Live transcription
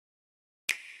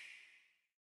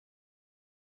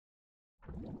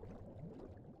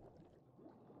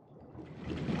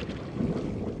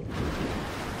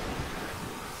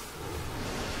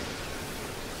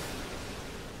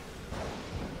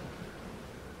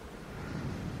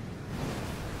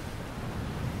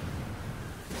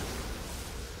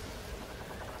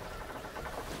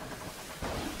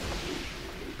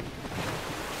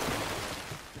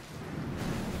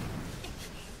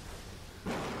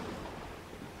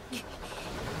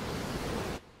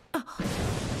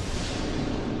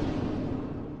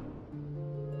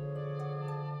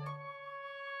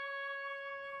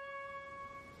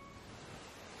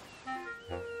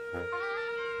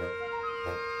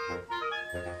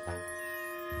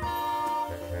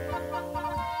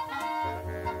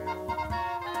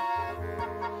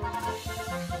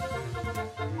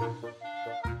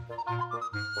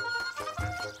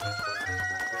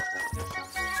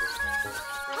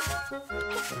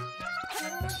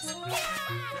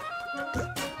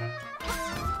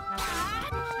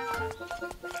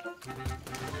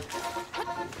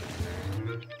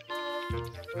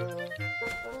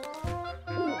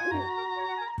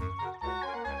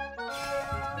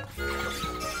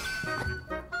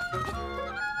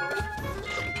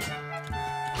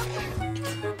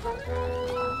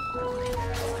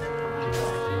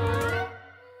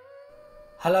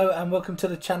Hello and welcome to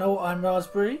the channel. I'm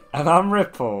Raspberry. And I'm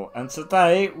Ripple, and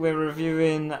today we're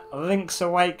reviewing Link's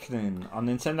Awakening on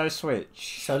Nintendo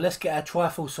Switch. So let's get our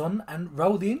Triforce on and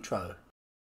roll the intro.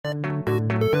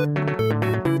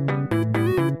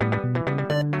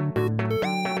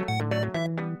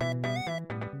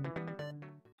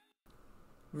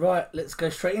 Right, let's go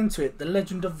straight into it. The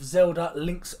Legend of Zelda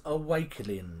Link's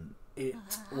Awakening. It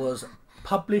was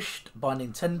published by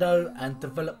Nintendo and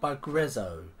developed by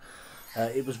Grezzo.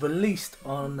 It was released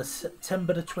on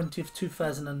September the 20th,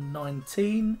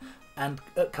 2019, and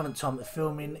at current time of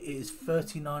filming it is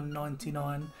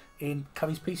 $39.99 in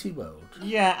Curry's PC World.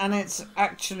 Yeah, and it's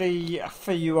actually,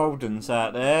 for you old uns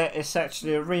out there, it's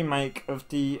actually a remake of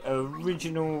the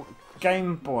original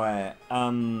Game Boy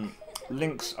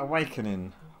Link's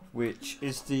Awakening, which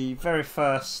is the very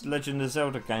first Legend of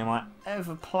Zelda game I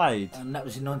ever played. And that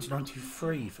was in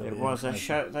 1993. For it was.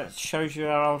 That shows you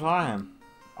how old I am.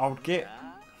 Old git.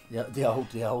 Yeah, the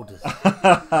oldest.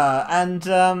 And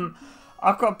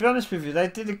I've got to be honest with you, they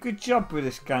did a good job with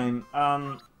this game,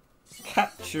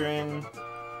 capturing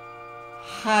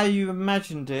how you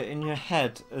imagined it in your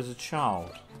head as a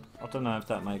child. I don't know if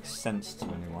that makes sense to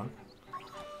anyone.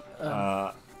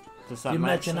 Does that the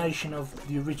make sense? imagination of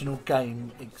the original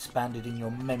game expanded in your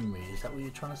memory. Is that what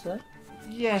you're trying to say?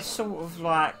 Yeah, sort of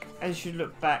like as you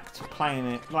look back to playing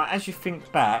it, like as you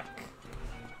think back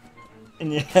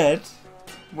in your head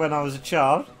when I was a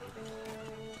child,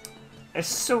 it's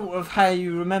sort of how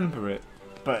you remember it,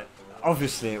 but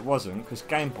obviously it wasn't, because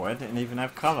Game Boy didn't even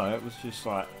have colour. It was just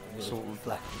like sort of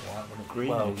black and white,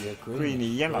 greenish, greeny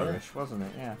yellowish, yeah. Wasn't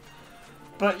it? Yeah.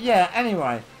 But yeah,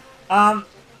 anyway,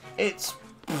 it's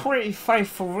pretty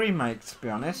faithful remake, to be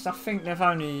honest. I think they've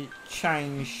only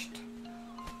changed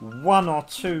one or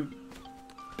two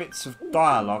bits of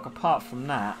dialogue. Apart from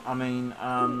that, I mean,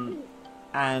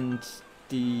 and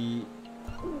the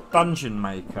dungeon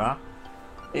maker,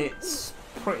 it's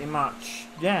pretty much,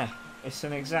 yeah, it's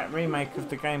an exact remake of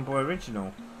the Game Boy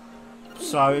original.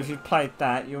 So if you've played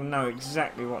that, you'll know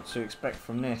exactly what to expect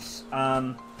from this.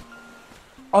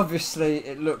 Obviously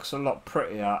it looks a lot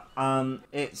prettier.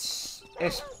 It's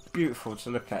beautiful to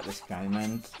look at, this game,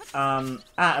 and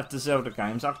out of the Zelda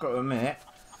games, I've got to admit,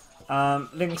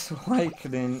 Link's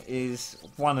Awakening is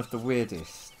one of the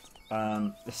weirdest.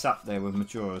 It's up there with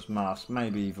Majora's Mask,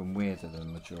 maybe even weirder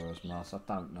than Majora's Mask, I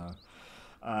don't know.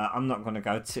 I'm not going to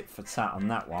go tit for tat on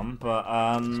that one, but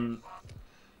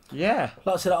yeah.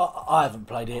 Like I said, I haven't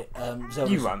played it.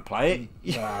 You won't play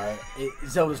it. No,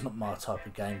 Zelda's not my type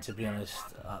of game, to be honest.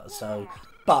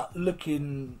 But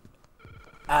looking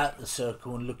at the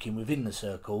circle and looking within the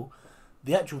circle,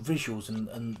 the actual visuals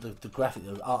and the graphic,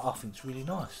 I think it's really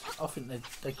nice. I think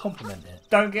they complement it.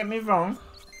 Don't get me wrong.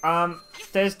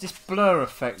 There's this blur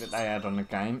effect that they add on the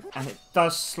game, and it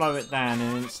does slow it down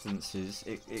in instances.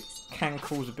 It can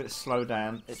cause a bit of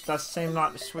slowdown. It does seem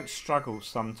like the Switch struggles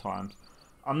sometimes.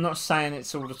 I'm not saying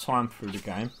it's all the time through the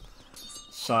game,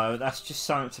 so that's just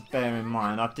something to bear in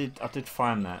mind. I did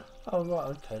find that. Oh right,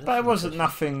 okay. But it wasn't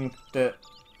nothing that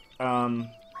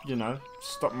you know,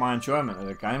 stopped my enjoyment of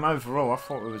the game. Overall, I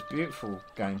thought it was a beautiful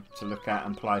game to look at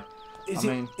and play. Is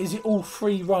it all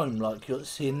free roam like you're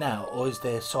seeing now, or is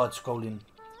there side scrolling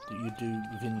that you do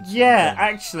within? Yeah,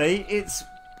 actually, it's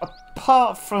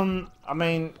apart from. I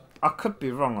mean, I could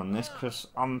be wrong on this because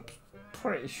I'm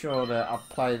pretty sure that I've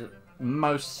played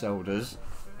most Zeldas,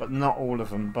 but not all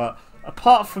of them. But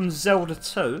apart from Zelda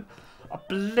 2, I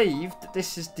believe that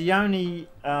this is the only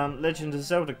Legend of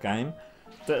Zelda game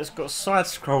that has got side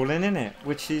scrolling in it,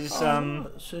 which is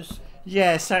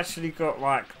yeah, it's actually got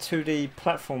like 2D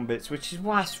platform bits, which is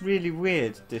why it's really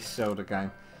weird, this Zelda game.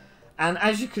 And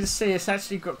as you can see, it's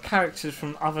actually got characters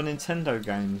from other Nintendo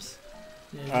games.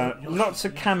 Yeah, lots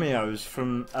of cameos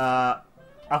from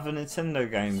other Nintendo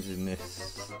games in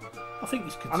this. I think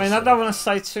it's good. I mean, I don't want to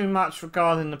say too much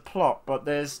regarding the plot, but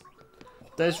there's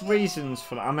reasons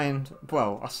for that. I mean,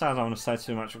 well, I say I don't want to say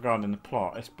too much regarding the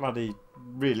plot. It's bloody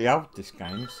really old, this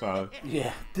game, so...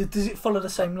 Yeah. Does it follow the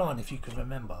same line, if you can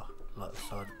remember? Like the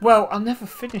side? Well, I never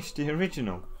finished the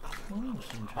original. Oh,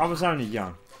 I was only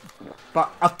young.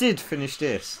 But I did finish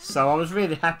this, so I was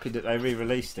really happy that they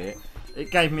re-released it. It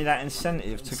gave me that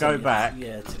incentive to go back.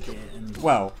 Yeah, to get it in.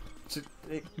 Well,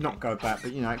 not go back,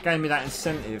 but you know, it gave me that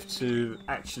incentive to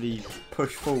actually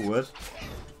push forward.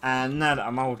 And now that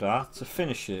I'm older, to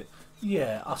finish it.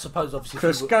 Yeah, I suppose obviously.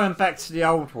 Because going back to the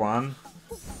old one,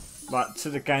 like to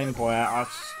the Game Boy,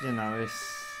 you know,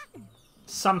 it's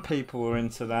some people are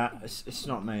into that. It's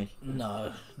not me.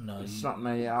 No. It's not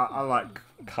me. I like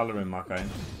colouring my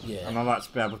games. Yeah. And I like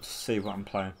to be able to see what I'm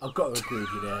playing. I've got to agree with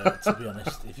you there, to be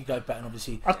honest. If you go back and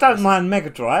obviously... I don't mind Mega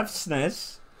Drive,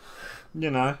 SNES,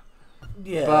 you know.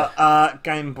 Yeah. But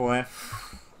Game Boy,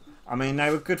 I mean, they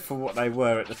were good for what they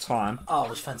were at the time. Oh, it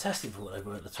was fantastic for what they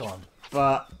were at the time.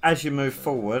 But as you move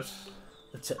forward...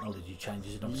 The technology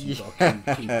changes and obviously you've got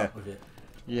to keep up with it.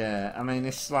 Yeah, I mean,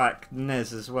 it's like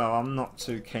NES as well. I'm not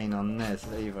too keen on NES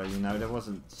either, you know. There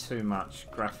wasn't too much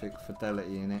graphic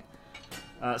fidelity in it.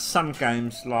 Some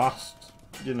games last,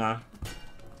 you know.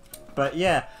 But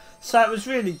yeah, so it was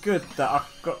really good that I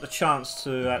got the chance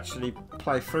to actually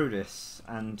play through this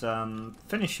and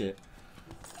finish it.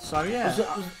 So yeah. Was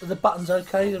the buttons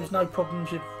okay? There was no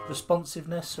problems with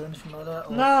responsiveness or anything like that?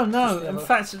 Or No. In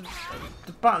fact,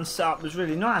 the button setup was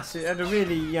really nice. It had a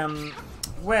really...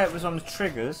 where it was on the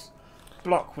triggers,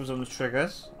 block was on the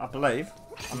triggers, I believe.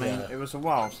 I mean, it was a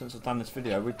while since I've done this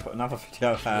video. We put another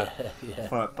video out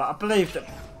for it, but I believe that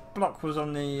block was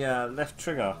on the left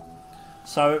trigger,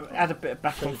 so it had a bit of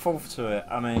back and forth to it.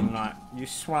 I mean, like you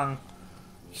swung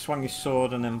your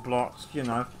sword and then blocked. You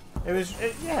know,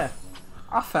 yeah.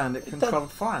 I found it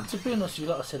controlled fine. To be honest with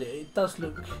you, like I said, it does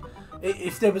look.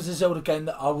 If there was a Zelda game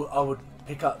that I would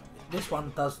pick up, this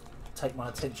one does take my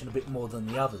attention a bit more than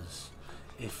the others.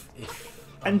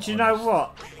 And do you know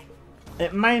what?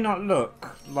 It may not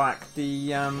look like the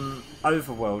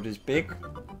overworld is big,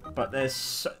 but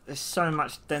there's so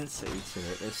much density to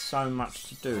it. There's so much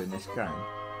to do in this game.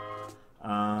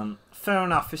 Fair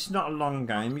enough, it's not a long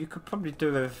game. You could probably do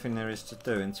everything there is to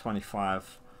do in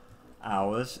 25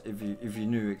 hours if you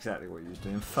knew exactly what you was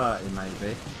doing. 30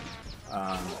 maybe,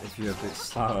 if you're a bit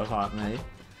slower like me.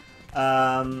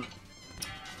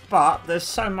 But there's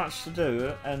so much to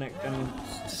do and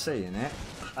to see in it.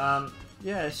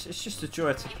 Yeah, it's just a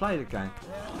joy to play the game.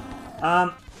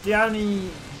 The only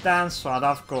downside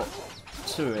I've got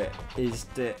to it is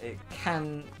that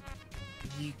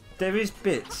there is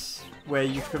bits where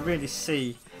you can really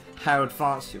see how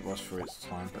advanced it was for its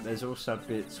time, but there's also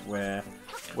bits where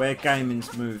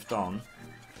gaming's moved on.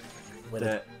 Where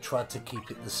they tried to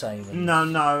keep it the same. No.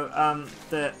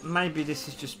 That maybe this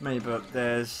is just me, but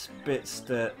there's bits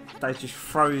that they just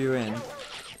throw you in,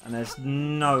 and there's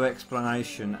no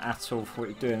explanation at all for what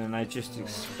you're doing, and they just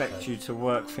expect you to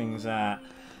work things out.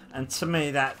 And to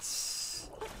me, that's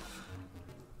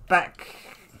back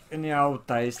in the old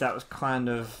days. That was kind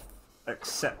of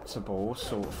acceptable,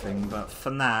 sort of thing. But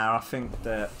for now, I think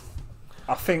that's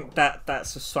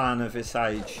a sign of its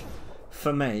age.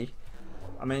 For me.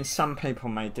 I mean, some people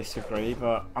may disagree,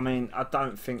 but I mean, I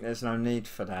don't think there's no need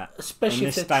for that. Especially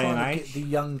if they're trying to get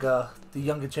the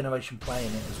younger generation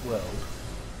playing it as well.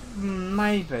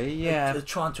 Maybe, yeah. They're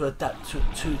trying to adapt to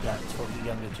that for the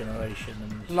younger generation.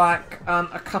 And like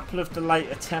a couple of the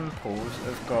later temples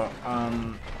have got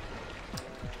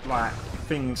like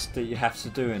things that you have to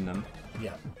do in them.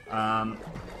 Yeah.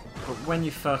 But when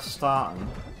you first start them,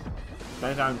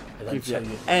 they don't give you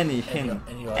any hint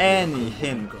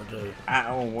at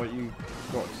all what you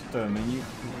got to do. I mean, you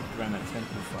ran that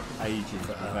temple for ages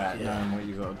without knowing what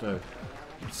you got to do.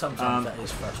 Sometimes that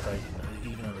is frustrating,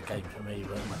 even on the game for me.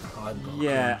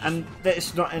 And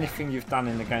it's not anything you've done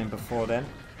in the game before then,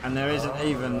 and there isn't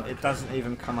it doesn't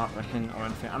even come up a hint or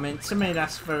anything. I mean, to me,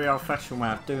 that's a very old-fashioned way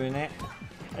of doing it.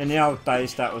 In the old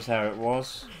days, that was how it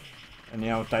was. In the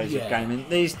old days of gaming.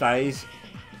 These days,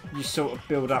 you sort of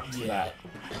build up to that.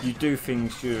 You do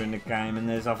things during the game, and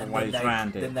there's other ways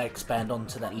around it. Then they expand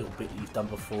onto that little bit that you've done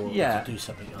before to do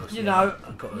something else. You know,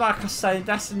 like I say,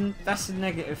 that's a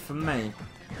negative for me.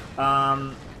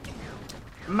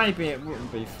 Maybe it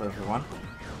wouldn't be for everyone.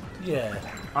 Yeah.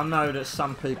 I know that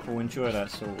some people enjoy that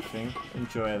sort of thing.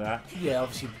 Enjoy that. Yeah,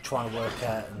 obviously trying to work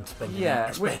out and spend.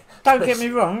 Yeah. Don't get me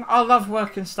wrong. I love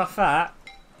working stuff out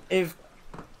if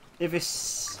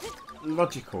it's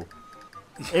logical.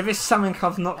 If it's something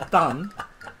I've not done,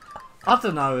 I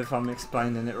don't know if I'm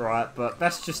explaining it right, but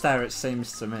that's just how it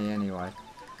seems to me anyway.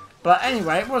 But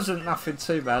anyway, it wasn't nothing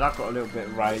too bad. I got a little bit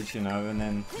of rage, you know, and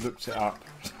then looked it up.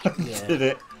 Yeah. Did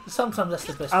it. Sometimes that's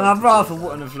the best. And way I'd to rather do it,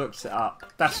 wouldn't have looked it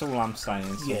up. That's all I'm saying,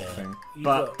 sort of thing. you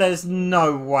But got- there's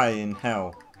no way in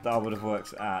hell that I would have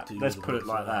worked it out. Do you Let's would put have it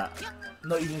like worked that.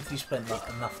 Not even if you spent like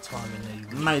enough time in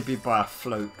the. Maybe by a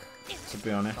fluke, to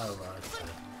be honest. Oh right. Okay.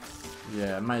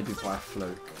 Yeah, maybe by a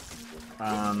fluke.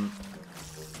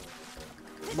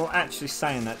 Well, actually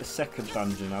saying that, the second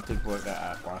dungeon, I did work that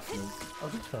out by a fluke. Oh,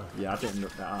 did you? Yeah, I didn't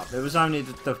look that up. There was only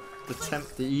the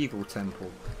Eagle Temple.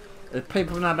 If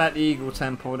people know about the Eagle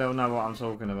Temple, they'll know what I'm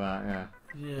talking about, yeah.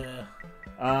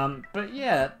 Yeah. But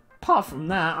yeah, apart from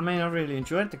that, I mean, I really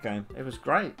enjoyed the game. It was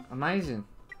great, amazing.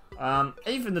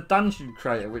 Even the dungeon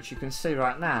creator, which you can see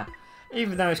right now,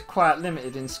 even though it's quite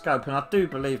limited in scope, and I do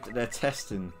believe that they're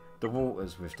testing the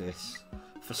waters with this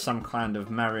for some kind of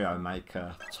Mario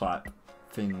Maker type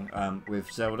thing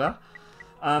with Zelda.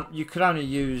 You could only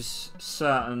use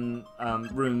certain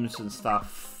rooms and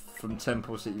stuff from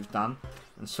temples that you've done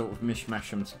and sort of mishmash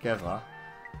them together.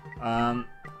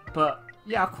 But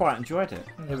yeah, I quite enjoyed it.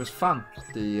 It was fun,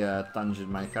 the Dungeon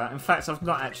Maker. In fact, I've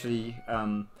not actually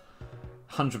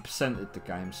 100%ed the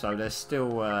game, so there's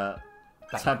still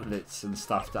tablets and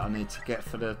stuff that I need to get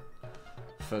for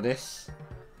this.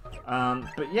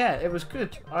 But yeah, it was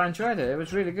good. I enjoyed it. It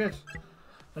was really good.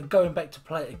 And going back to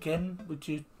play it again, would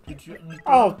you?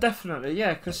 Oh, definitely,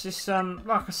 yeah. Because it's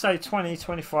like I say,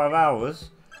 20-25 hours.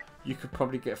 You could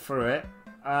probably get through it.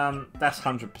 That's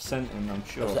 100% in, I'm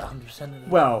sure. Is that 100%?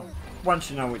 Well,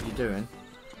 once you know what you're doing.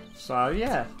 So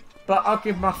yeah. But I'll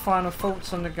give my final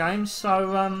thoughts on the game.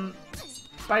 So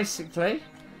basically,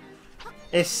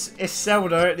 it's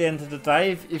Zelda at the end of the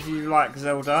day. If you like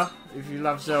Zelda, if you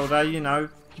love Zelda, you know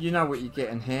what you're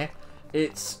getting here.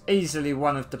 It's easily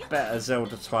one of the better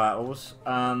Zelda titles.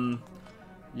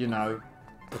 You know,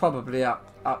 probably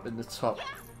up in the top,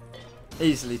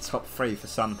 easily top 3 for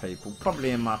some people.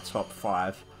 Probably in my top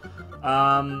 5.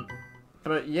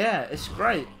 But yeah, it's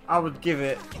great. I would give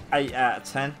it 8 out of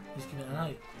 10. He's giving it an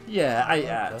 8. Yeah, 8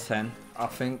 out of 10. I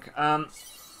think. I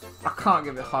can't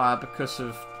give it higher because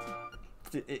of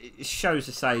it shows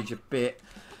its age a bit,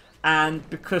 and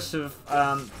because of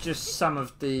just some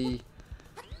of the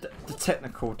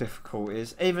technical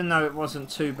difficulties. Even though it wasn't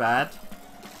too bad,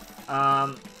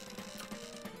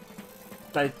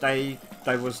 they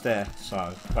was there.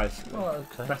 So basically, Oh,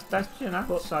 okay. that's you know.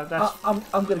 Well, so that's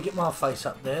I'm going to get my face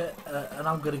up there, and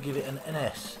I'm going to give it an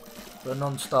S for a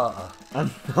non-starter. a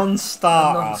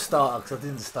non-starter. A non-starter because I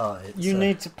didn't start it. You so.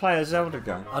 need to play a Zelda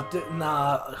game. I do.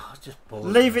 Nah, just bored.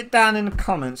 Leave it down in the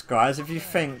comments, guys, if you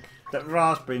think that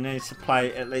Raspberry needs to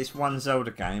play at least one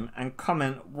Zelda game, and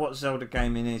comment what Zelda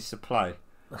game he needs to play.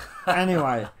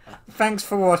 Anyway, thanks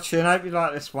for watching. I hope you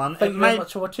like this one. Thank you very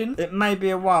much for watching. It may be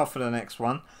a while for the next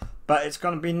one, but it's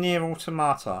going to be near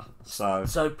Automata. So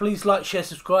please like, share,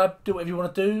 subscribe, do whatever you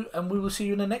want to do, and we will see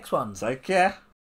you in the next one. take care.